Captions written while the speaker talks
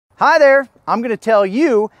Hi there, I'm going to tell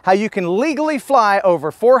you how you can legally fly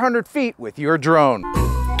over 400 feet with your drone.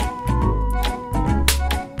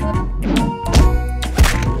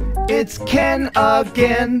 It's Ken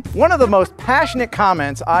again. One of the most passionate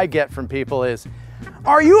comments I get from people is,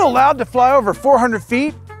 are you allowed to fly over 400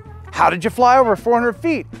 feet? How did you fly over 400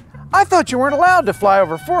 feet? I thought you weren't allowed to fly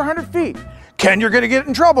over 400 feet. Ken, you're going to get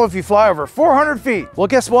in trouble if you fly over 400 feet. Well,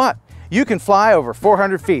 guess what? You can fly over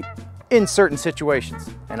 400 feet in certain situations,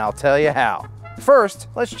 and I'll tell you how. First,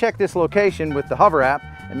 let's check this location with the Hover app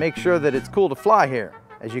and make sure that it's cool to fly here.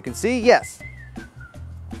 As you can see, yes,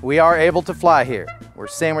 we are able to fly here. We're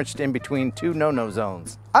sandwiched in between two no-no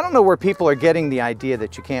zones. I don't know where people are getting the idea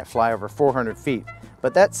that you can't fly over 400 feet,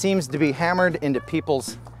 but that seems to be hammered into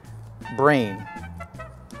people's brain.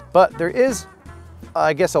 But there is,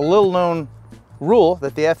 I guess, a little known rule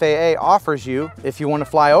that the FAA offers you if you want to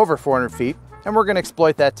fly over 400 feet, and we're going to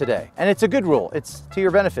exploit that today. And it's a good rule. It's to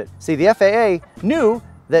your benefit. See, the FAA knew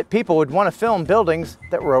that people would want to film buildings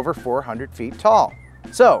that were over 400 feet tall.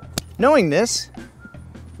 So, knowing this,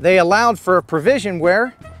 they allowed for a provision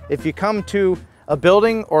where if you come to a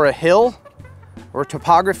building or a hill or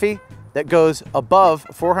topography that goes above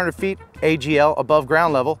 400 feet AGL, above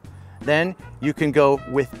ground level, then you can go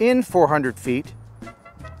within 400 feet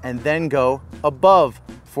and then go above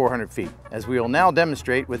 400 feet, as we will now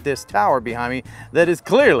demonstrate with this tower behind me that is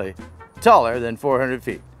clearly taller than 400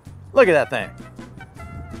 feet. Look at that thing.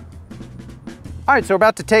 All right, so we're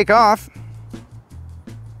about to take off.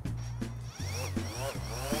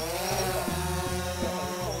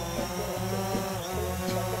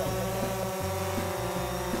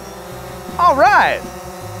 All right,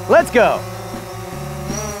 let's go.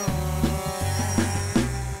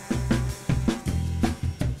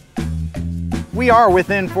 We are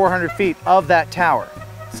within 400 feet of that tower.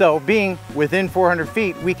 So being within 400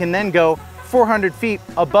 feet, we can then go 400 feet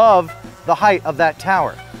above the height of that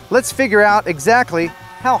tower. Let's figure out exactly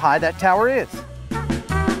how high that tower is.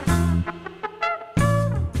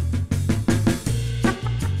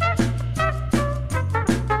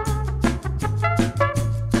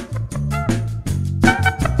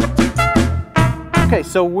 Okay,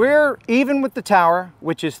 so we're even with the tower,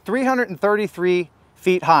 which is 333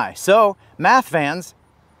 feet high. So, math fans,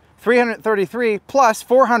 333 plus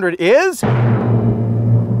 400 is?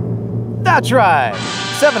 That's right,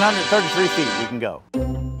 733 feet we can go.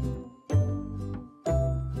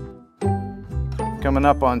 Coming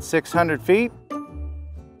up on 600 feet,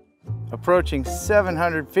 approaching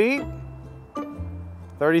 700 feet,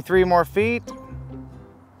 33 more feet. All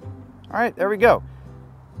right, there we go.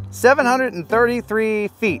 733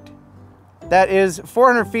 feet. That is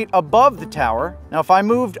 400 feet above the tower. Now, if I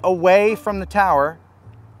moved away from the tower,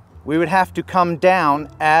 we would have to come down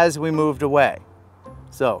as we moved away.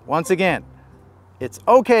 So, once again, it's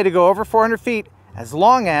okay to go over 400 feet as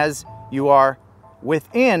long as you are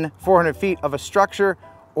within 400 feet of a structure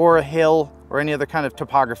or a hill or any other kind of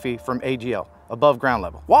topography from AGL, above ground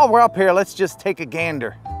level. While we're up here, let's just take a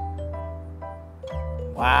gander.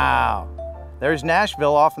 Wow. There's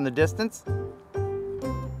Nashville off in the distance.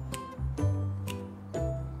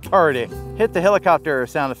 Party. Hit the helicopter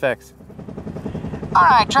sound effects. All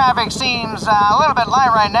right, traffic seems a little bit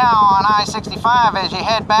light right now on I-65 as you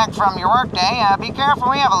head back from your workday. Be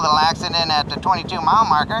careful, we have a little accident at the 22-mile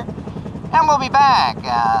marker. And we'll be back.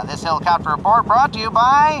 This helicopter report brought to you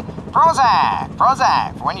by Prozac.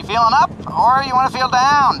 Prozac, for when you're feeling up or you want to feel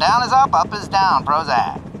down. Down is up is down.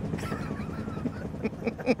 Prozac.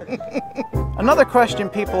 Another question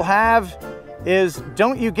people have is,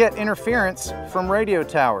 don't you get interference from radio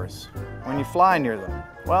towers when you fly near them?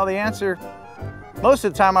 Well, the answer, most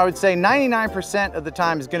of the time, I would say 99% of the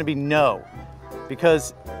time is going to be no,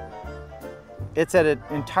 because it's at an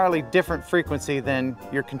entirely different frequency than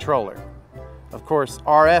your controller. Of course,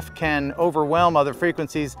 RF can overwhelm other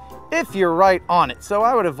frequencies if you're right on it, so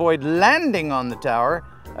I would avoid landing on the tower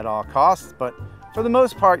at all costs, but for the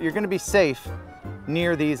most part, you're going to be safe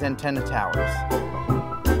near these antenna towers.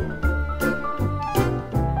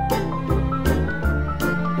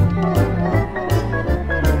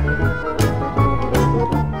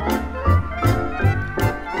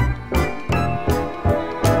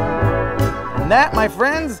 And that, my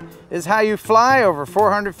friends, is how you fly over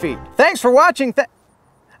 400 feet. Thanks for watching.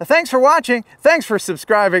 Thanks for watching. Thanks for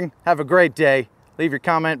subscribing. Have a great day. Leave your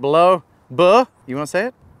comment below. You want to say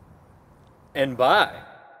it? And bye.